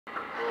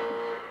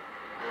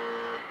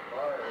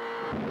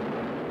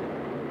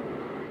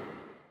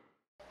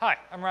Hi,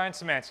 I'm Ryan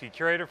Szymanski,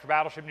 curator for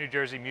Battleship New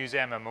Jersey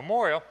Museum and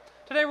Memorial.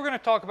 Today we're going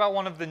to talk about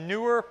one of the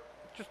newer,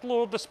 just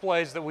little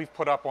displays that we've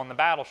put up on the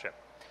battleship.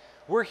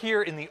 We're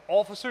here in the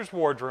officer's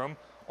wardroom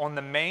on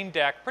the main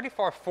deck, pretty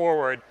far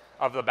forward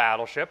of the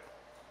battleship.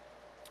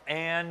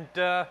 And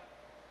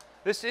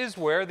this is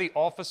where the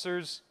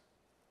officers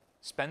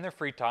spend their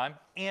free time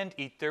and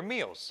eat their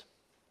meals.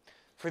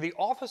 For the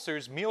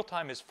officers,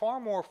 mealtime is far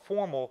more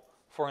formal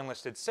for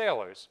enlisted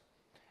sailors.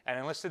 An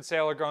enlisted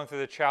sailor going through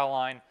the chow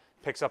line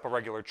picks up a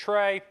regular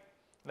tray,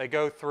 they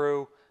go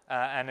through,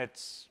 and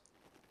it's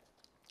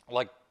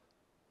like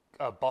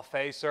a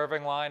buffet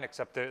serving line,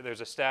 except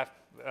there's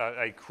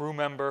a crew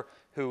member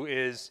who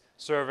is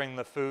serving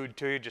the food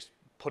to you, just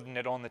putting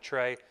it on the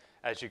tray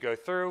as you go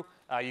through.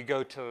 You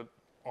go to,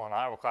 on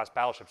Iowa-class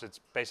battleships,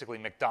 it's basically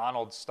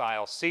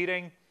McDonald's-style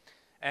seating,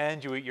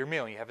 and you eat your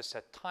meal. You have a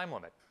set time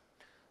limit.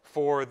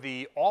 For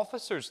the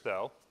officers,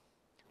 though,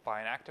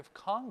 by an act of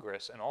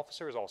Congress, an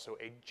officer is also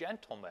a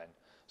gentleman.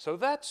 So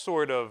that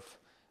sort of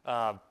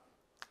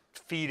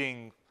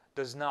feeding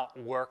does not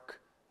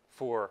work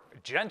for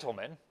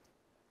gentlemen.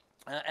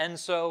 And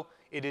so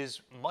it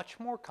is much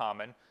more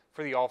common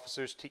for the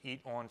officers to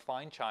eat on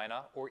fine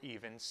china or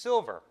even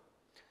silver.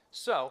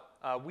 So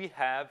we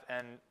have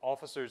an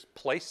officer's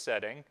place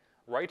setting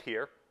right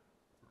here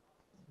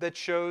that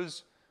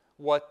shows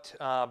what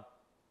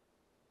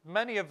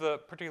many of the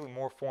particularly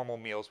more formal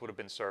meals would have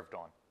been served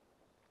on.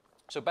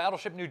 So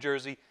Battleship New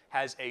Jersey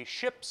has a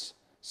ship's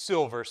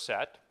silver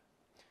set,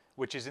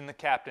 which is in the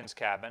captain's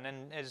cabin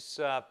and is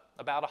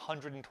about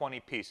 120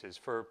 pieces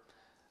for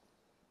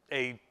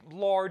a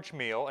large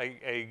meal,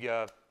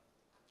 a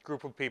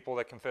group of people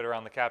that can fit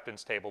around the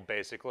captain's table,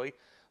 basically.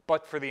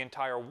 But for the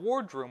entire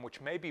wardroom,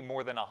 which may be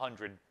more than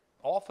 100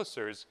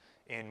 officers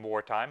in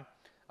wartime,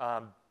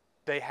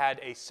 they had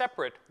a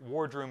separate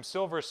wardroom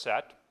silver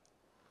set,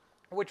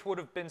 which would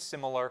have been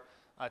similar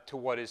to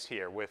what is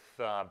here, with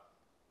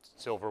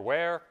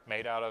silverware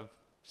made out of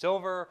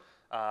silver.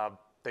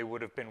 They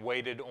would have been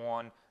waited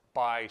on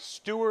by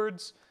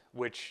stewards,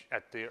 which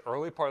at the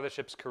early part of the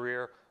ship's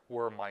career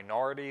were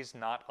minorities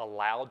not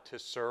allowed to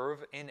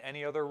serve in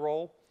any other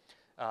role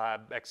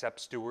except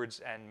stewards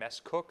and mess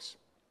cooks.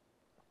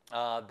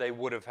 They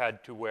would have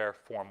had to wear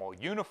formal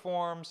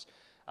uniforms.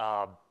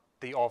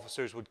 The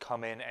officers would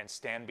come in and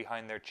stand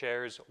behind their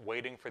chairs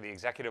waiting for the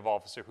executive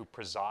officer who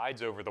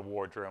presides over the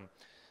wardroom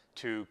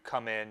to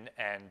come in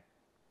and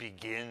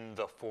begin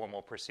the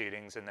formal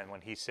proceedings, and then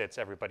when he sits,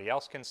 everybody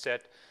else can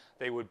sit.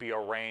 They would be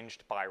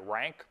arranged by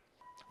rank,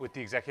 with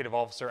the executive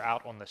officer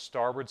out on the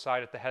starboard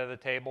side at the head of the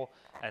table,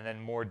 and then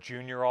more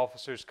junior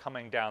officers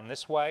coming down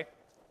this way.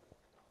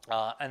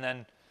 And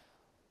then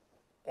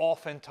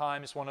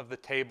oftentimes one of the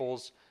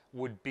tables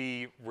would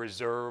be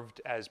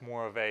reserved as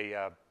more of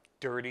a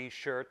dirty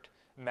shirt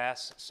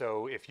mess.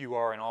 So if you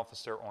are an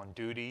officer on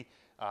duty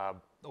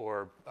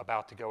or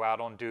about to go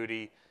out on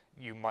duty,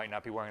 you might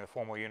not be wearing the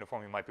formal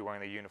uniform, you might be wearing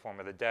the uniform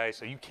of the day,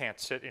 so you can't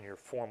sit in your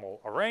formal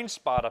arranged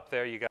spot up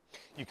there.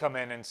 You come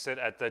in and sit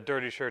at the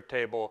dirty shirt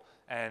table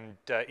and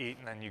eat,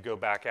 and then you go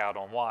back out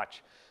on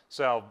watch.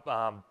 So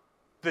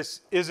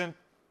this isn't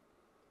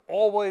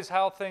always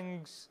how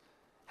things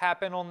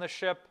happen on the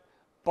ship,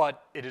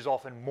 but it is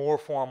often more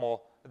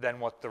formal than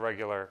what the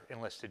regular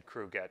enlisted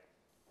crew get.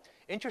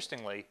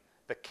 Interestingly,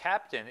 the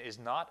captain is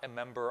not a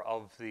member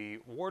of the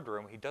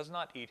wardroom. He does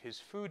not eat his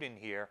food in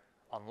here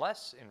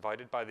unless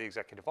invited by the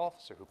executive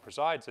officer who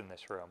presides in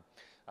this room.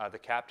 The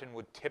captain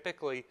would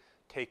typically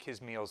take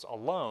his meals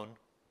alone,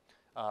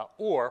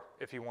 or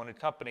if he wanted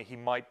company, he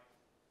might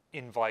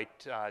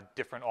invite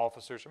different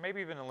officers or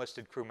maybe even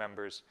enlisted crew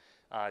members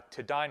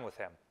to dine with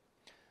him.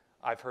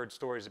 I've heard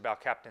stories about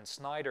Captain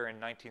Snyder in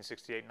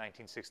 1968 and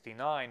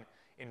 1969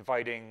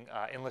 inviting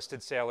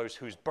enlisted sailors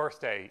whose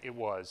birthday it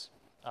was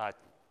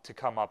to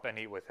come up and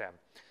eat with him.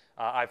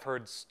 I've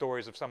heard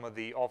stories of some of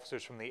the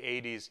officers from the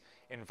 80s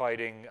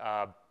inviting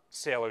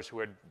sailors who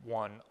had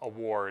won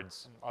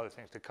awards and other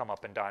things to come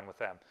up and dine with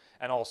them,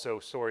 and also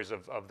stories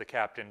of the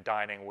captain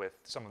dining with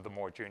some of the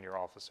more junior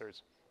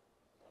officers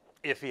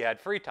if he had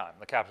free time.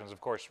 The captain's,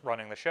 of course,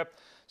 running the ship,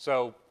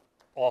 so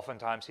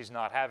oftentimes he's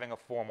not having a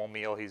formal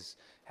meal. He's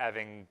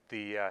having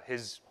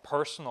his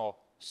personal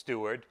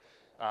steward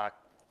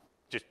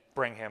just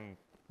bring him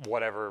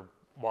whatever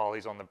while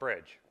he's on the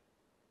bridge.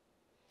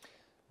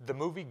 The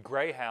movie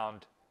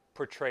Greyhound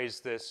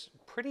portrays this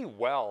pretty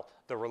well,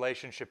 the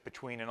relationship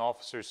between an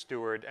officer's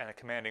steward and a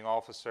commanding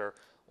officer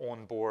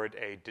on board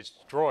a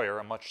destroyer,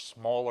 a much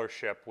smaller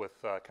ship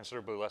with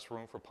considerably less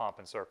room for pomp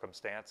and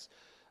circumstance.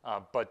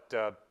 But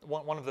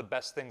one of the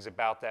best things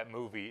about that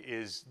movie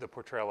is the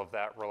portrayal of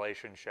that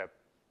relationship.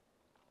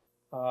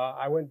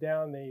 I went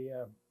down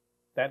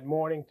that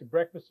morning to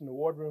breakfast in the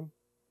wardroom,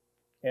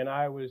 and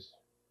I was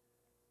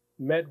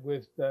met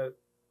with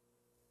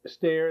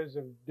stares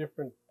of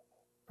different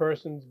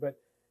persons, but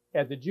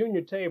at the junior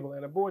table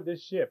and aboard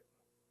this ship,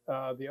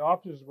 the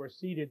officers were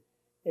seated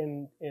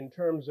in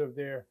terms of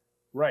their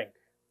rank.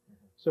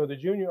 So the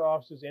junior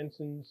officers,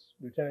 ensigns,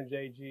 lieutenant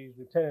JGs,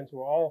 lieutenants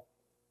were all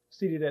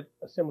seated at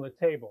a similar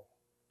table.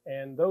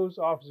 And those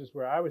officers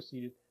where I was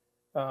seated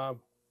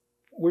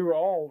We were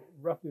all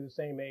roughly the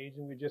same age,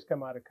 and we'd just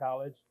come out of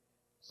college.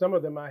 Some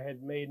of them I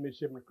had made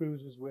midshipman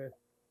cruises with,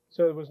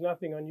 so there was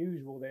nothing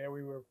unusual there.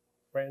 We were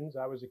friends.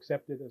 I was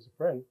accepted as a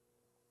friend.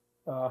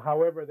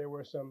 However, there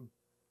were some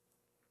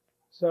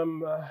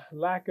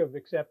lack of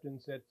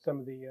acceptance at some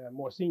of the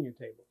more senior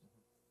tables.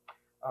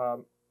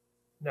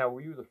 Now,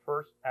 were you the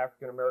first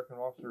African American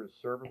officer to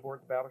serve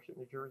aboard the Battleship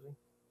New Jersey?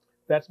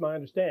 That's my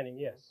understanding,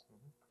 yes.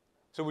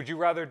 So would you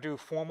rather do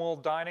formal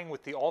dining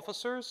with the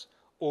officers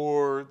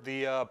or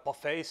the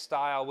buffet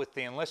style with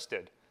the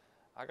enlisted?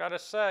 I gotta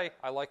say,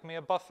 I like me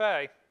a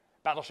buffet.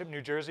 Battleship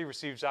New Jersey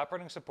receives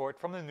operating support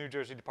from the New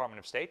Jersey Department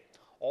of State,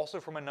 also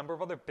from a number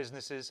of other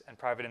businesses and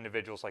private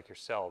individuals like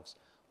yourselves.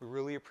 We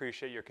really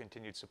appreciate your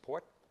continued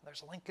support.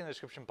 There's a link in the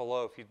description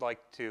below if you'd like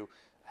to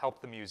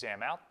help the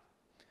museum out.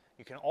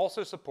 You can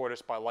also support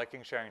us by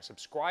liking, sharing, and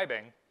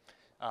subscribing.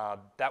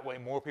 That way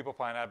more people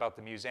find out about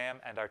the museum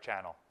and our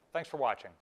channel. Thanks for watching.